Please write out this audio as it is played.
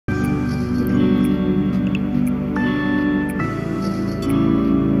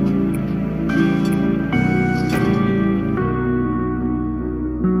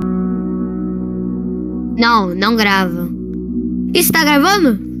Não, não grava. Isso tá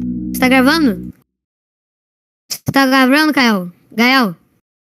gravando? Você tá gravando? Você tá gravando, Gael? Gael?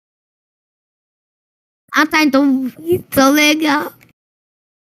 Ah, tá, então legal.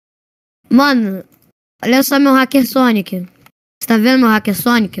 Mano, olha só meu Hacker Sonic. Você tá vendo meu Hacker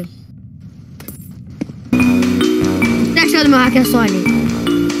Sonic? O que você achou do meu Hacker Sonic?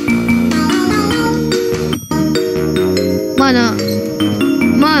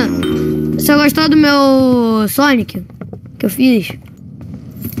 Mano, você gostou do meu Sonic que eu fiz?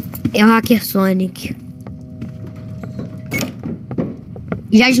 É o Hacker Sonic.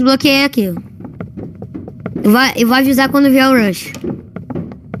 Já desbloqueei aqui. Eu vou avisar quando vier o Rush.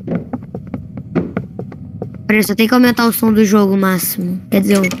 Peraí, só tem que aumentar o som do jogo máximo. Quer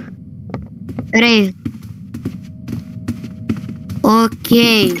dizer, peraí.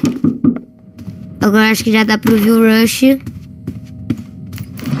 Ok. Agora acho que já dá pra ouvir o Rush.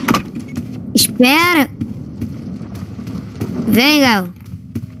 Espera. Vem, Gal.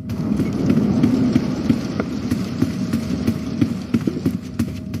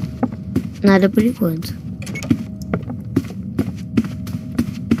 Nada por enquanto.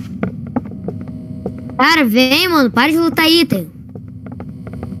 Cara, vem, mano. Para de lutar item.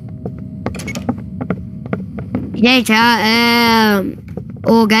 Gente,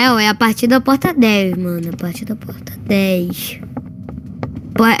 Ô, Gael, é a partir da porta 10, mano. A partir da porta 10.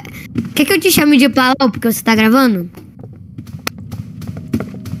 Pô, quer que eu te chame de Palau porque você tá gravando?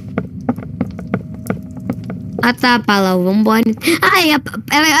 Ah, tá, Palau. Vambora. Ah, é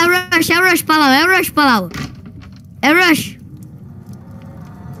Rush, Palau. É Rush, Palau. É Rush.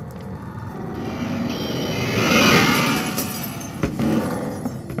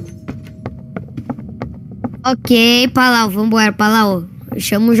 Ok, Palau, vambora, Palau.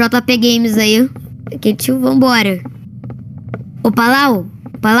 Chama o JP Games aí. Que tio, vambora. Ô, Palau.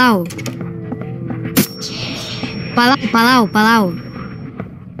 Palau. Palau, Palau, Palau.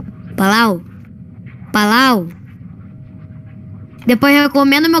 Palau. Palau. Depois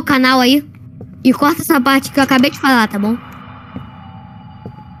recomenda meu canal aí. E corta essa parte que eu acabei de falar, tá bom?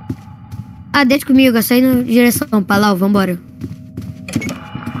 Ah, deixa comigo, eu saí na direção, Palau, vambora.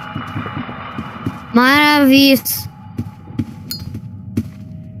 Maravilha.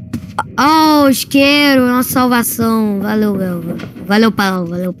 Oh, isqueiro, nossa salvação. Valeu, Velva. Valeu, Palau,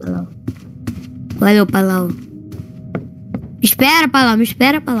 valeu, Palau. Valeu, Palau. Me espera, Palau, me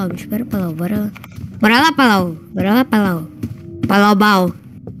espera, Palau, me espera, Palau. Bora lá, Palau. Bora lá, Palau. Palau Bal.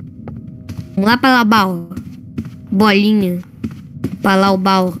 Vamos lá, Palau Bal. Bolinha. Palau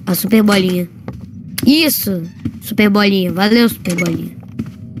Bal, a super bolinha. Isso, super bolinha. Valeu, super bolinha.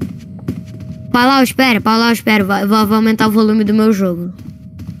 Palau, espera, Palau, espera. Vou aumentar o volume do meu jogo.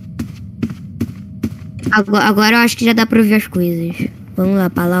 Agora eu acho que já dá pra ouvir as coisas. Vamos lá,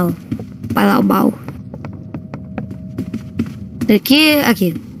 Palau. Palau Bal.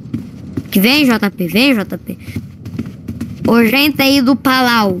 Aqui. Que vem, JP, vem, JP. Ô, gente aí do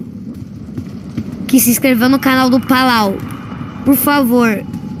Palau, que se inscreveu no canal do Palau, por favor,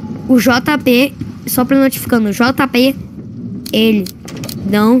 o JP, só pra notificando, o JP, ele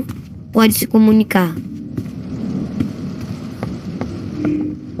não pode se comunicar.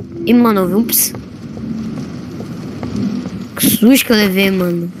 E, mano, eu vi um que susto que eu levei,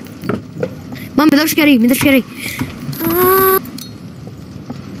 mano. Mano, me dá os aí, me dá os aí. Ah.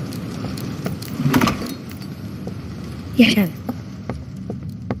 E a chave?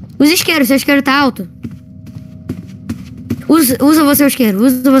 Usa isqueiro, seu isqueiro tá alto. Usa você o isqueiro,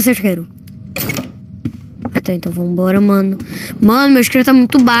 usa você o isqueiro. Tá, então vambora, mano. Mano, meu isqueiro tá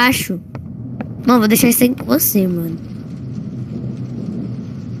muito baixo. Mano, vou deixar isso aí com você, mano.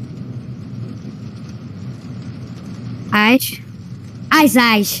 As.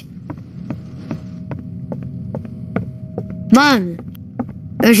 Mano,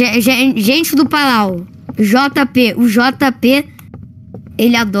 gente do Palau, JP, o JP,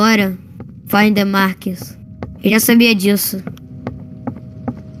 ele adora Find the Marks. Eu já sabia disso.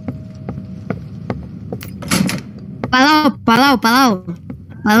 Palau,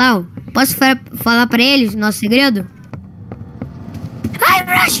 posso falar pra eles nosso segredo?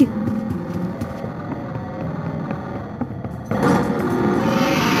 Ai, Rush!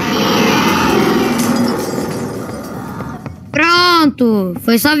 Pronto!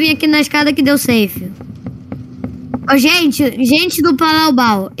 Foi só vir aqui na escada que deu safe. Ô, gente do Palau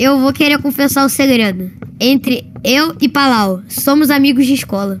Bal, eu vou querer confessar o segredo. Entre eu e Palau, somos amigos de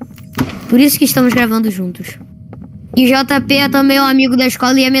escola. Por isso que estamos gravando juntos. E JP é também um amigo da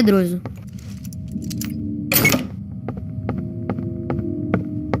escola e é medroso.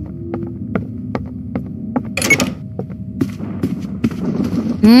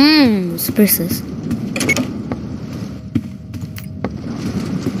 Super sus.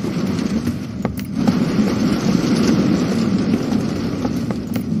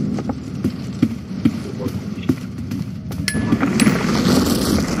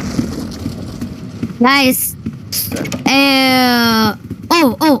 Guys, the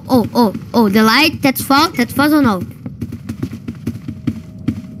light, that's false or no?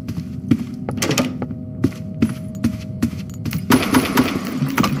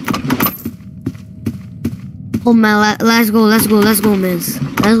 Oh man, let's go, man. Let's go,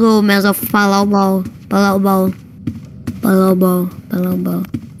 man. Of Palau Ball.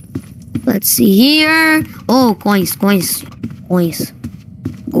 Let's see here. Oh, coins.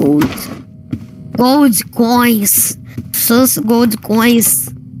 Gold coins. Gold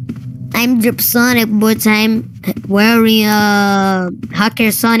coins. I'm Drip Sonic, but I'm wearing a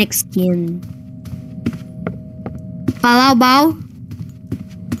Hacker Sonic skin. Palau Ball.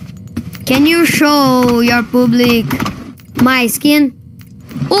 Can you show your public my skin?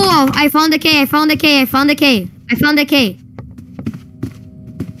 Oh, I found the key.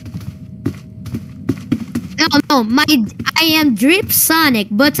 No, I am Drip Sonic,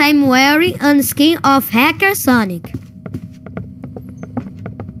 but I'm wearing a skin of Hacker Sonic.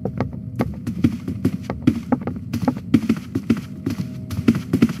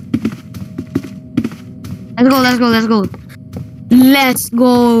 Let's go. Let's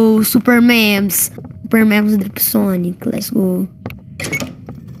go, Super Memes Drip Sonic. Let's go.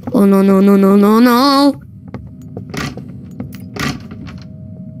 Oh no.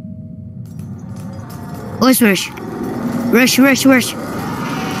 Rush.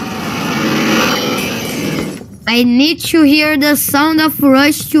 I need to hear the sound of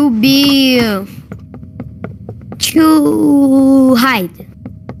Rush to hide.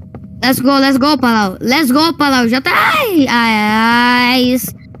 Let's go, Palau. Já tá.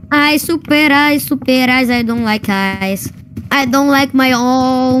 Eyes, super eyes. I don't like eyes. I don't like my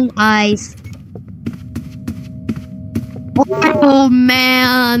own eyes. Oh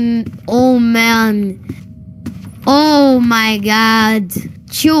man. Oh my god.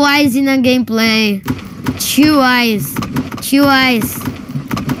 2 eyes in a gameplay. 2 eyes.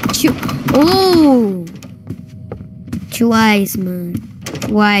 Oh. 2 eyes, man.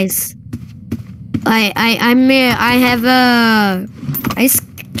 2 eyes. I'm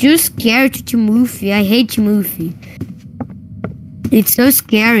too scared to move. I hate to move. It's so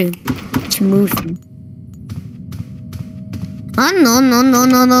scary to move. Oh no.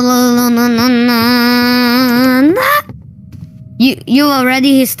 You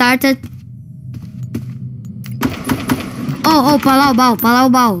already started? Oh, Palau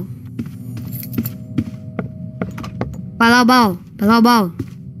Ball.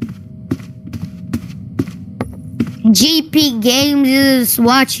 GP Games is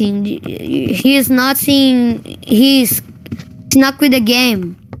watching. He's not with the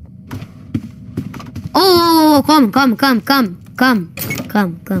game. Oh, come.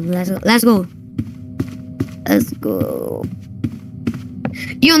 Let's go.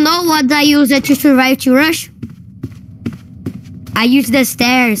 You know what I use to survive to Rush? I use the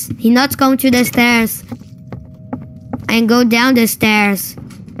stairs. He not come to the stairs. And go down the stairs.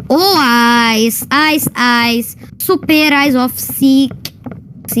 Oh, eyes. Super eyes of sick.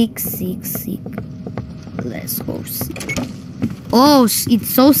 Let's go sick. Oh, it's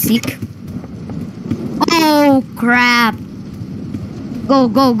so sick. Oh, crap. Go.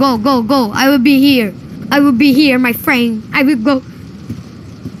 I will be here, my friend. I will go.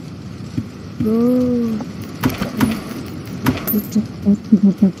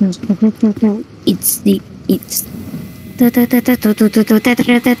 It's. Let's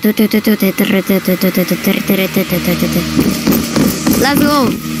go,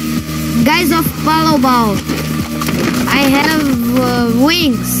 guys of Palau Ball. I have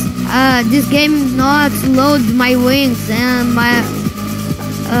wings. This game not load my wings and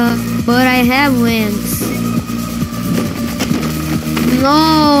but I have wings.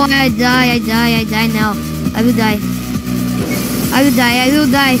 No, I die now. I will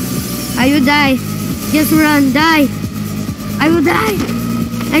die. Just run, die. I will die.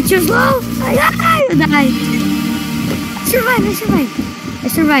 I'm too slow. I will die. I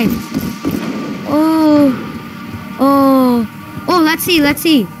survived. Oh, let's see.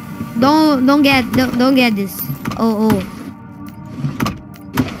 Don't get this. Oh.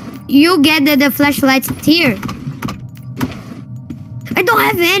 You get the flashlights here. I don't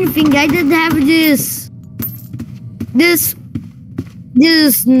have anything. I didn't have this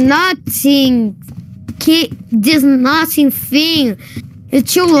nothing thing.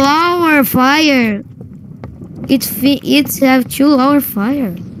 It's too lower fire. It's have too lower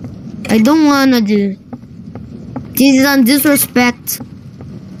fire. I don't wanna do. This is on disrespect.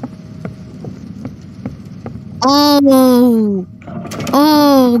 Oh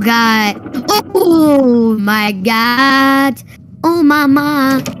god. Oh my god. Oh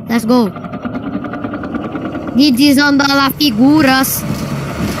mama. Let's go. de desandalar figuras.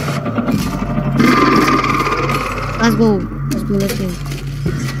 Let's go. Let's go, let's go.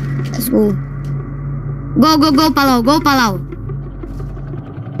 Let's go. Go, go, go, Palau. Go, Palau.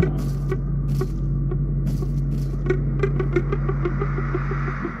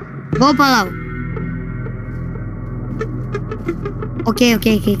 Go, Palau. Okay.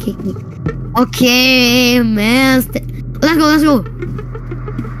 Okay, man. Let's go, let's go.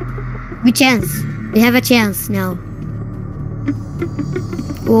 We have a chance now.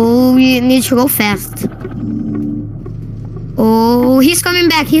 Oh, we need to go fast. Oh, he's coming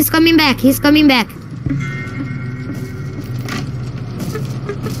back.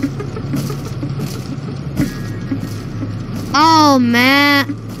 Oh, man.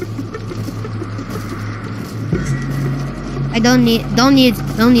 I don't need.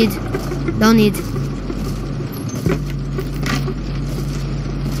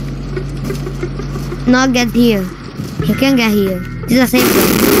 Not get here. He can get here. This is a safe zone.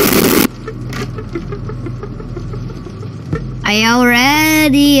 I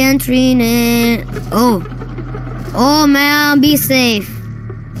already entering it. Oh man, be safe.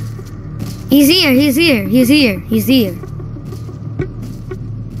 He's here.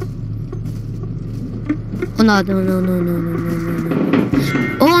 Oh no.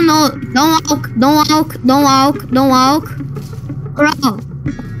 Oh no, don't walk. Crawl.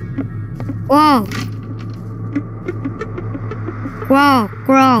 Whoa.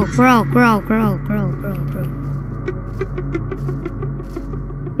 Crawl.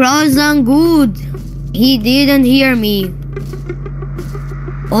 Crawl isn't good. He didn't hear me.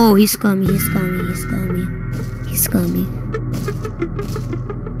 Oh, he's coming. The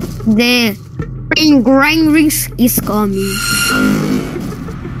rings is coming.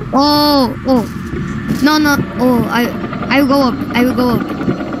 Oh. No. Oh, I will go up.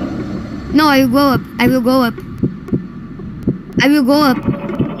 No, I will go up.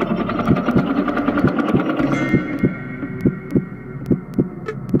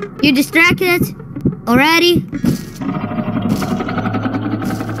 You distracted already?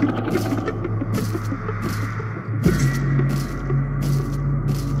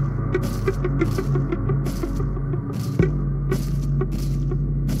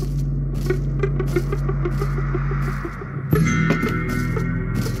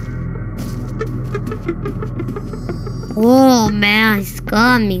 Oh man, it's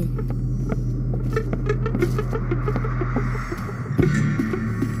coming.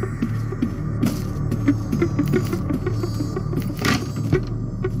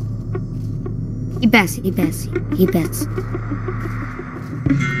 He passed.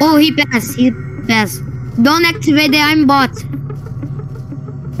 Oh, he passed. Don't activate the aimbot.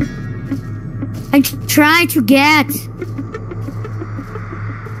 I'm trying to get.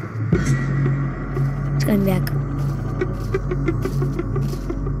 It's coming back.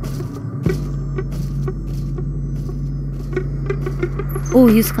 Oh,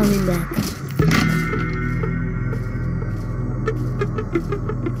 he's coming back.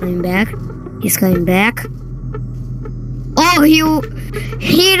 He's coming back. Oh, he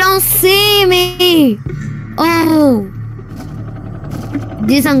don't see me. Oh,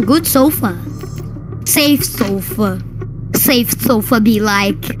 this is a good sofa. Safe sofa be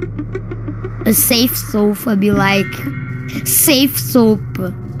like a safe sofa be like safe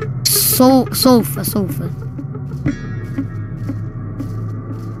sofa. Sofa.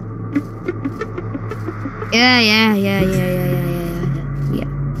 Yeah.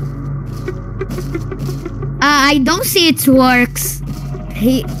 I don't see it works.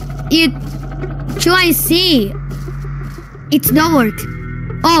 Try and see. It don't work.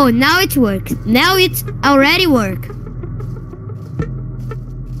 Oh, now it works. Now it already work.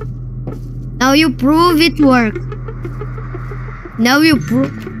 Now you prove it work. Now you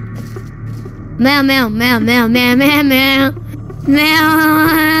prove.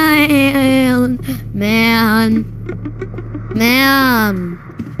 Man.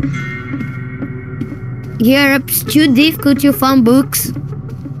 Europe's too difficult to find books.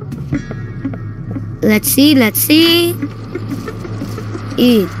 Let's see.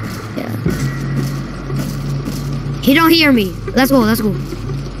 Yeah. He don't hear me. Let's go.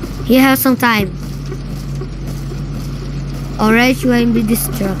 He has some time. Alright, you ain't be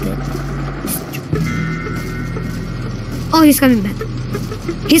distracted. Oh, he's coming back.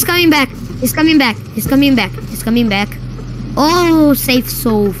 Oh, safe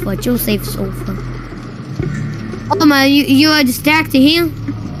sofa. Oh man, you are distracting him?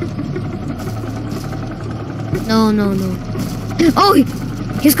 No. Oh,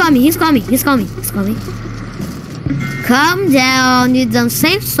 he's coming. Calm down, it's a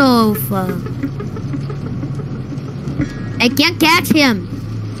safe sofa. I can't catch him.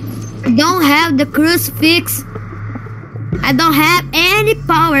 I don't have the crucifix. I don't have any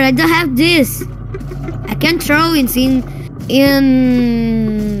power. I don't have this. I can throw it in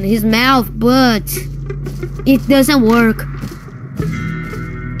his mouth, but it doesn't work.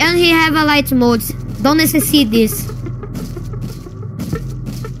 And he have a light mode. Don't necessitate this.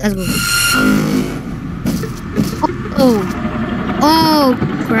 Let's go. Oh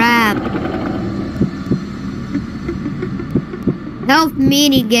crap. Health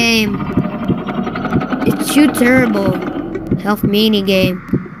mini game. It's too terrible. Health mini game.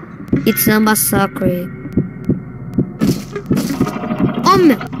 It's a massacre. Oh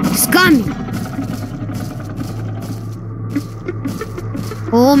man, it's coming.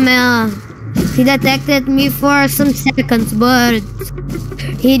 Oh man, he detected me for some seconds, but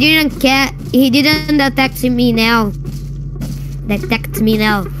he didn't detect me now.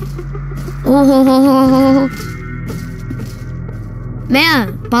 Oh.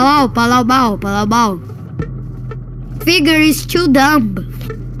 Man, Palau. Figure is too dumb.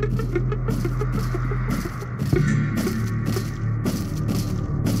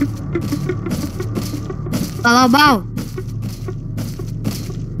 Palau.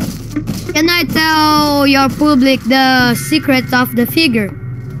 Can I tell your public the secret of the figure?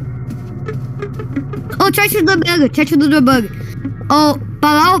 Oh, try to do the bug. Oh,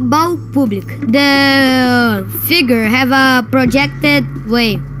 Palau public. The figure have a projected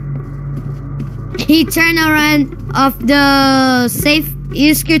way. He turned around off the safe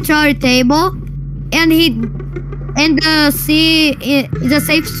escritory table, and the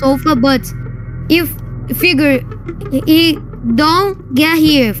safe sofa. But if figure he don't get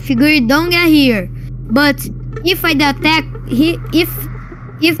here, But if I detect if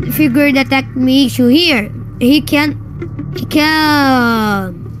figure detect me issue here, he can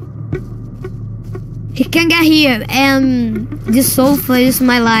get here, and this sofa is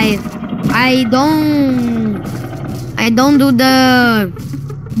my life. I don't do the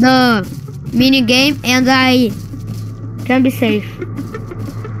mini game, and I can be safe.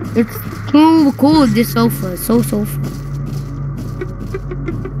 It's too cool, this sofa. Sofa.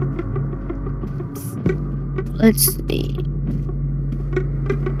 Let's see.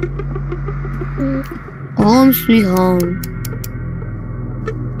 Home sweet home.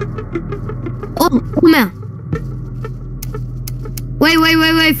 Oh man. Wait.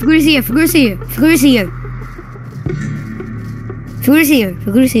 Figure's here. Figure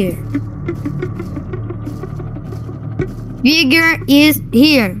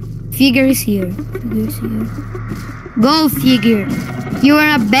is here. Go figure. You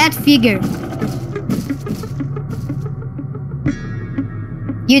are a bad figure.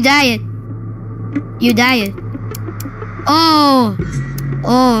 You died. Oh.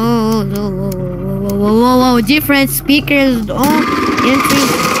 Different speakers. Oh, entry.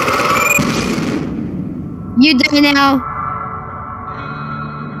 You die now.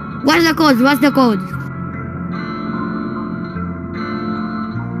 What's the code?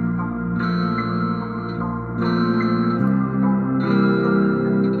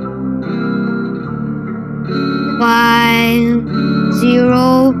 Five,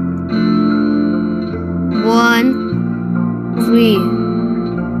 0, 1, 3.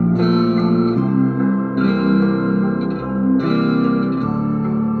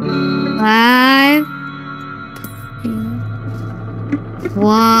 Five,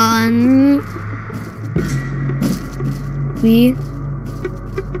 1, 3,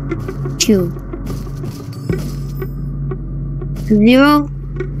 2. 0,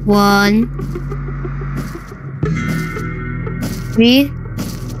 1, 3,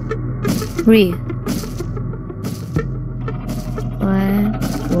 3.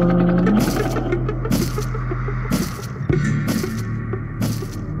 5, 1.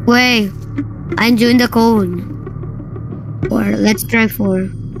 Wait, I'm doing the code. Or let's try 4.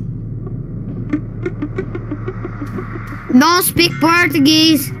 Don't speak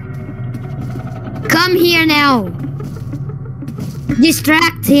Portuguese. Come here now.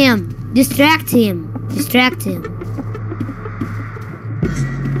 Distract him. Distract.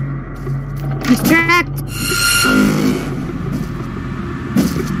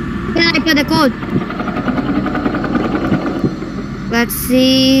 Can I put the code? Let's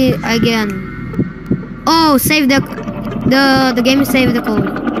see again. Oh, save the game. Save the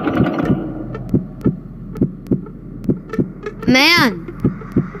code. Man,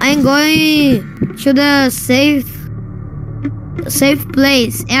 I'm going to the safe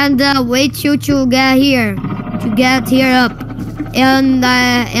place and wait you to get here up,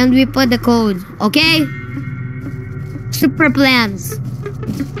 and we put the code. Okay. Super plans.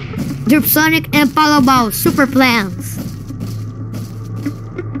 Derp Sonic and Palau Super plans.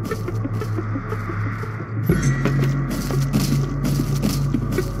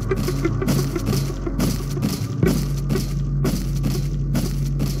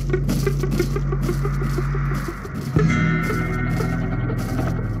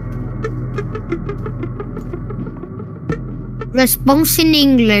 Response in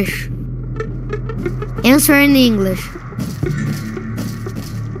English. Answer in English.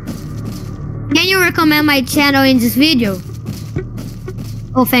 Can you recommend my channel in this video?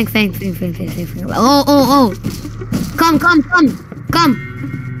 Oh, thank. Oh. Come.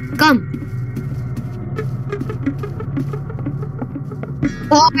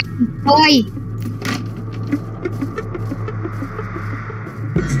 Boy.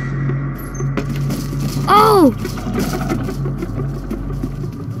 Oh.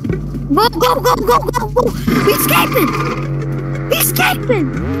 Go. We're escaping.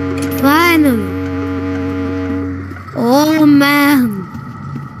 Finally. Oh, man.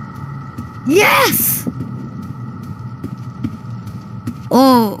 Yes.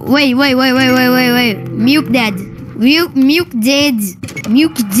 Oh, wait. Milk dead.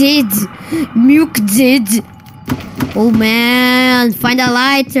 Oh, man. Find a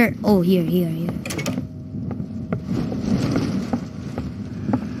lighter. Oh, here.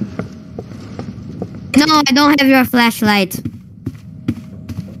 No, I don't have your flashlight.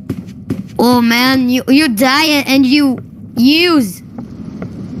 Oh, man. You die and you use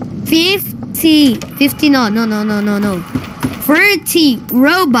 50, no. 30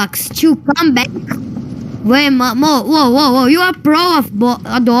 Robux to come back. Wait, whoa, you are pro of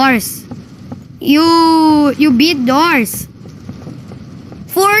doors. You beat doors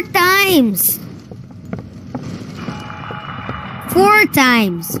 4 times. 4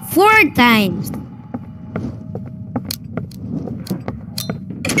 times.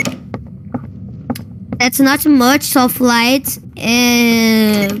 That's not much soft light.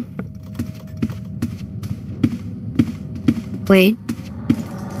 Wait.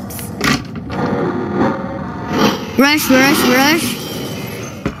 Rush.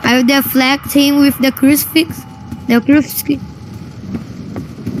 I will deflect him with the crucifix. The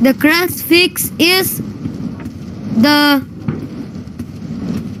crucifix is the...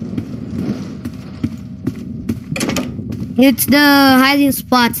 It's the hiding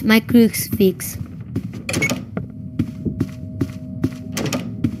spot, my crucifix.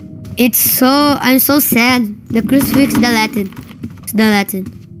 I'm so sad. The crucifix deleted. It's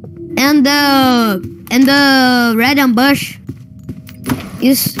deleted. And the red ambush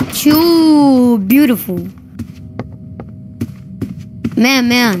is too beautiful.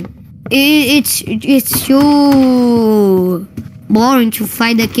 Man. It's too boring to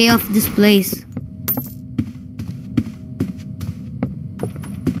find the key of this place.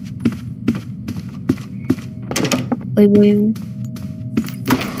 Wait.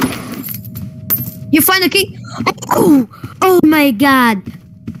 You find the key? Oh my god.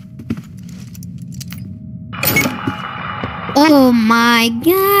 Oh my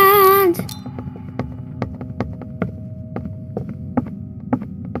god.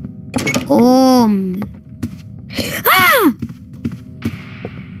 Ah!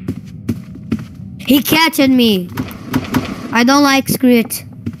 He catched me. I don't like Screech.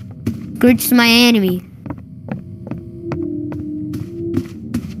 Screech is my enemy.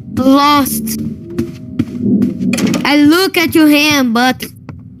 Lost. I look at your hand, but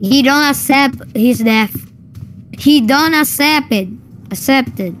he don't accept his death. He don't accept it.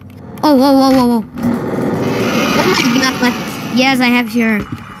 Oh, whoa. Oh my god. Yes, I have here.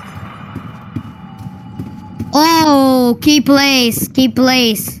 Oh, key place.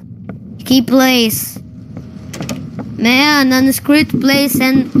 Man, on the script place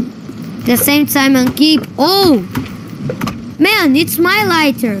and the same time on keep. Oh, man, it's my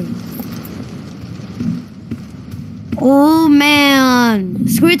lighter. Oh man,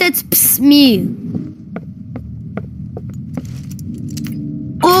 scripted me.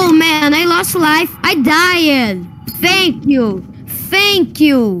 Oh man, I lost life. I died. Thank you.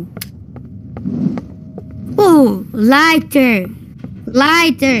 Oh, lighter.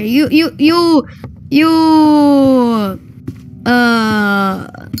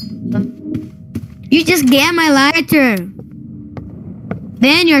 You just get my lighter.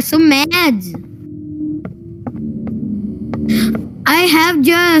 Man, you're so mad. I have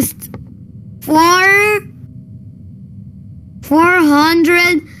just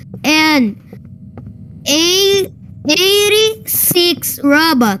 486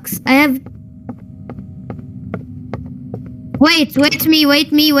 Robux. I have. Wait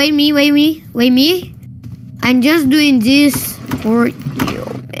me. I'm just doing this for you,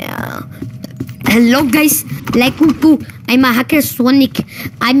 man. Hello guys, like Kuku. I'm a hacker Sonic.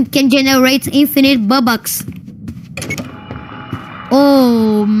 I can generate infinite Robux.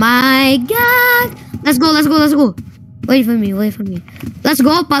 Oh my god. Let's go. Wait for me. Let's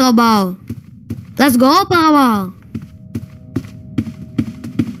go, Palobal.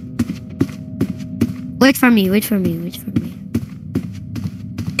 Wait for me.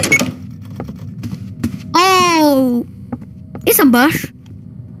 Oh, it's a bush.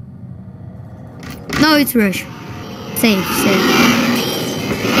 No, it's rush. Safe.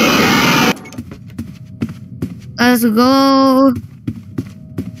 Let's go.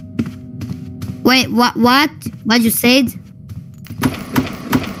 Wait, what? What you said?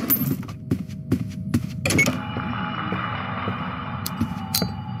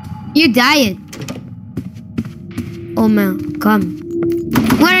 You died. Oh man, come.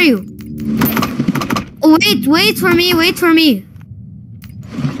 Where are you? Oh, wait for me.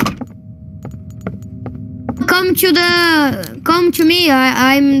 Come to me.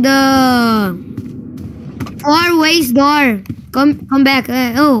 I'm the far ways door. Come back.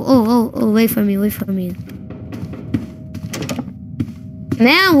 Oh, wait for me.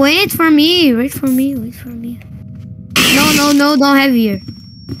 Man, wait for me. No, don't have here.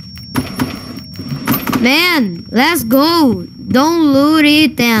 Man, let's go. Don't loot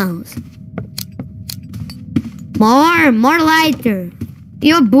it down. More lighter.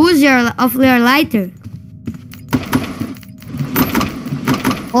 You boost of your lighter.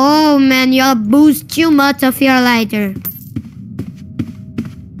 Oh man, you boost too much of your lighter.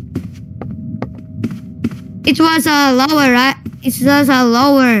 It was a lower, right? It was a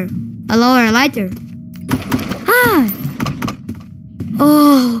lower lighter. Ah!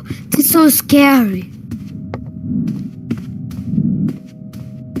 Oh, this is so scary.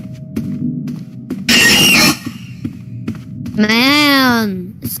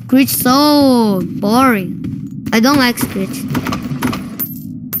 Man, Screech so boring. I don't like Screech.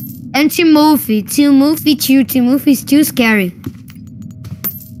 And Timothy is too scary.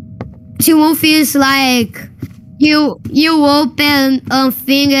 Timothy is like you open a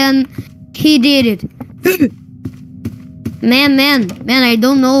thing and he did it. man, I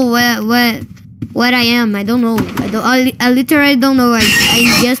don't know where I am. I don't know. I literally don't know. I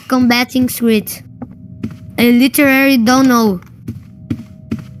just combating Screech. I literally don't know.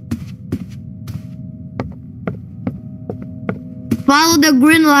 Follow the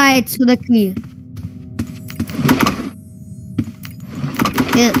green light to the key.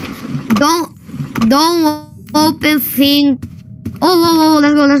 Yeah. Don't open thing. Oh,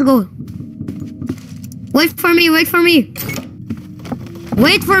 let's go. Wait for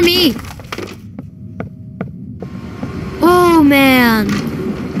me. Oh man.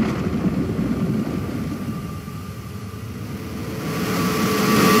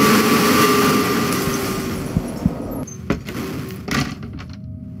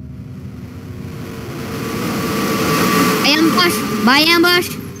 By ambush.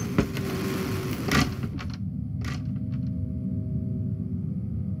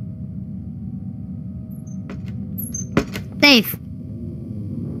 Safe.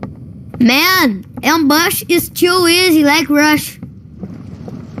 Man, ambush is too easy like rush.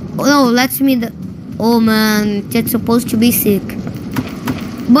 Oh no, let's me the. Oh man, that's supposed to be sick.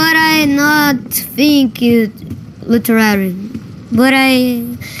 But I not think it literary. But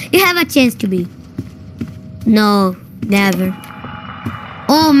you have a chance to be. No, never.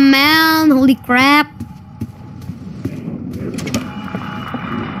 Oh man, holy crap.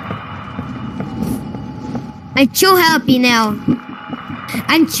 I'm too happy now.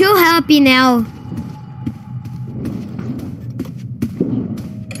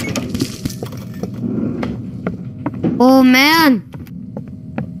 Oh man.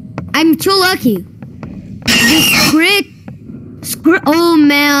 I'm too lucky. This oh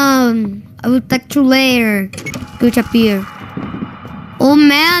man. I will talk to you later. Which appear. Oh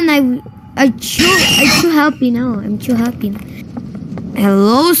man, I'm too happy now. I'm too happy.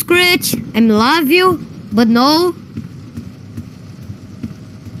 Hello, Screech. I love you, but no.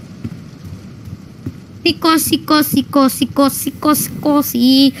 Six.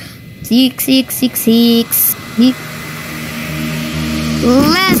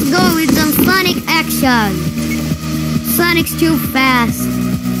 Let's go with some Sonic action. Sonic's too fast.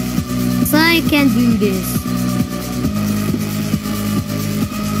 Sonic can do this.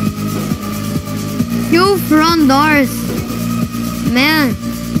 Two front doors. Man,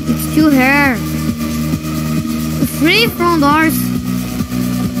 it's too hard. 3 front doors.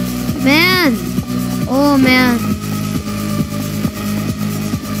 Man. Oh man.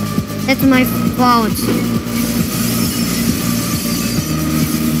 That's my fault.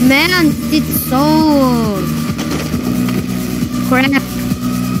 Man, it's so crap.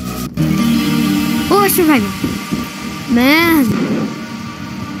 Oh, I survived. Man.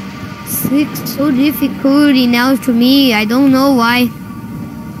 6 so difficult now to me. I don't know why.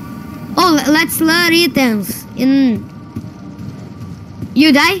 Oh, let's learn items.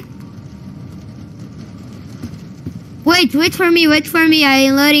 You die? Wait for me.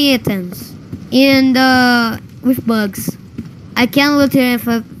 I learning items. In the with bugs. I can't loot here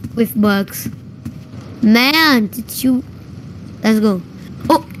with bugs. Man, did you? Let's go.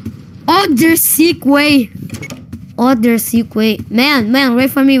 Oh, other sick way. Other sick way. Man,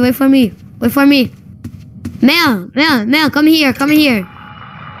 wait for me. Wait for me. Wait for me. Man, come here. Come here.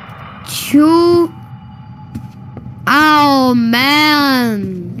 Two. Oh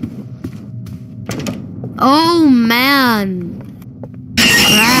man. Oh man.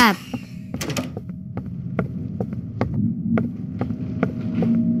 Crap.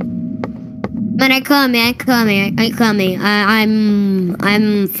 Man, I'm coming.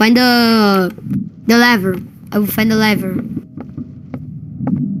 I'm find the lever. I will find the lever.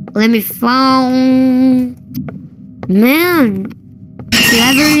 Let me find. Man, the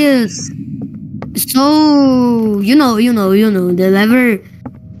lever is so you know the lever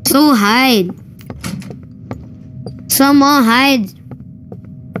so high. Someone hide.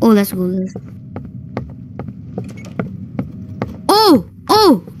 Oh, let's go.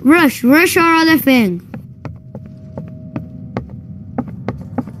 Oh, rush our other thing.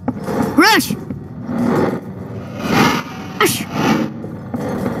 Rush.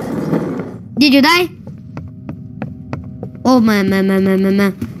 Did you die? Oh man.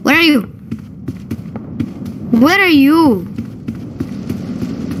 Where are you? Where are you?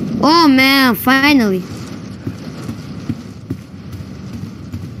 Oh man, finally.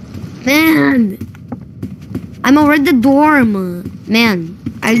 Man, I'm already at the door, man.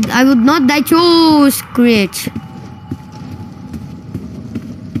 I would not die to Screech.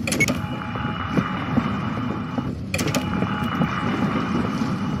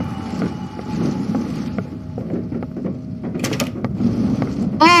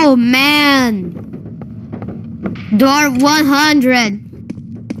 Oh man, door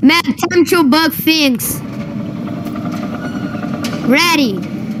 100. Man, time to bug things. Ready,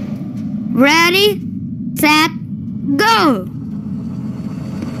 set, go!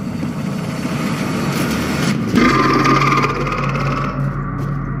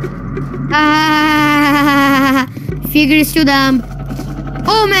 Figure is too dumb.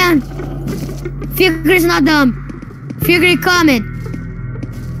 Oh man! Figure is not dumb. Figure coming.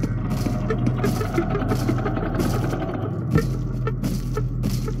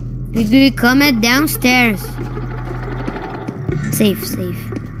 Figure coming downstairs. Safe.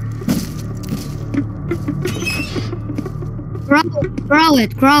 Crawl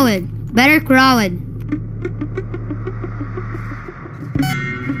it. Better crawl it.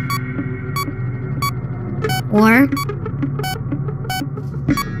 Or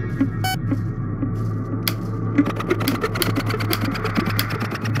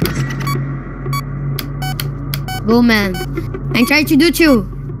go, man. I'm trying to do too.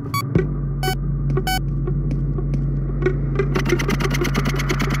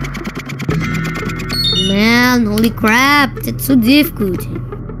 Man, holy crap, that's so difficult.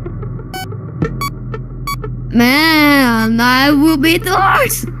 Man, I will beat the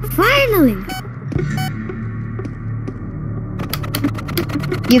horse! Finally!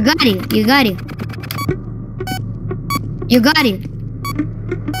 You got it.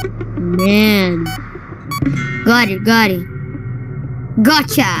 Man. Got it.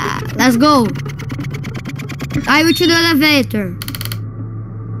 Gotcha! Let's go! I will to the elevator.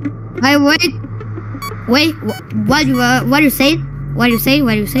 I wait. Wait, what you say? What you say?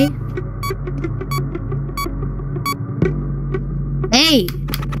 A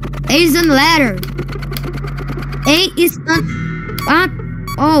is on ladder. A is on.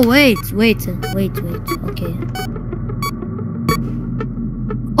 Oh wait. Okay.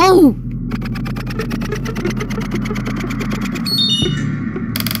 Oh.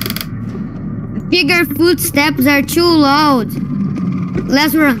 Bigger footsteps are too loud.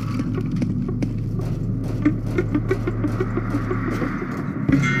 Let's run.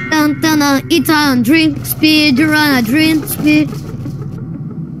 It's on drink speed, run a drink speed.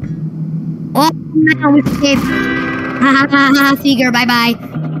 Oh, now we escaped. Figure, bye.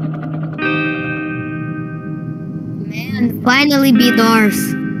 Man, finally beat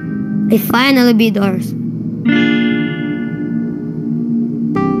doors. They finally beat doors.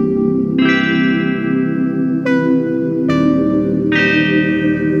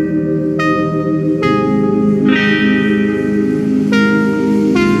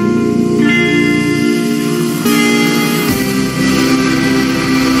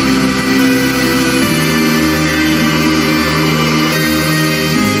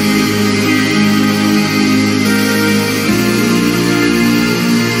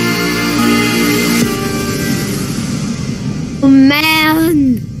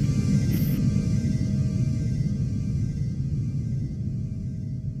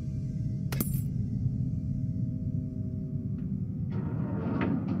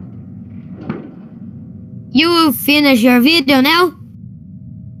 finish your video now?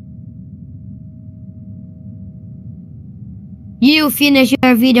 You finish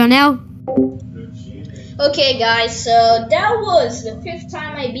your video now? Okay, guys, so that was the 5th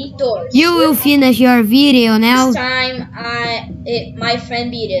time I beat Doors. You will finish your video now. This time, my friend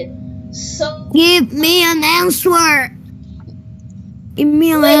beat it. So Give me an answer. Give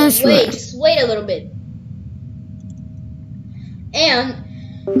me an answer. just wait a little bit. And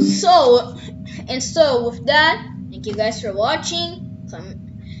so with that, thank you guys for watching.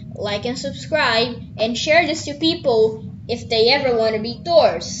 Like and subscribe and share this to people if they ever want to beat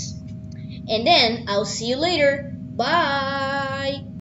Doors. And then I'll see you later. Bye.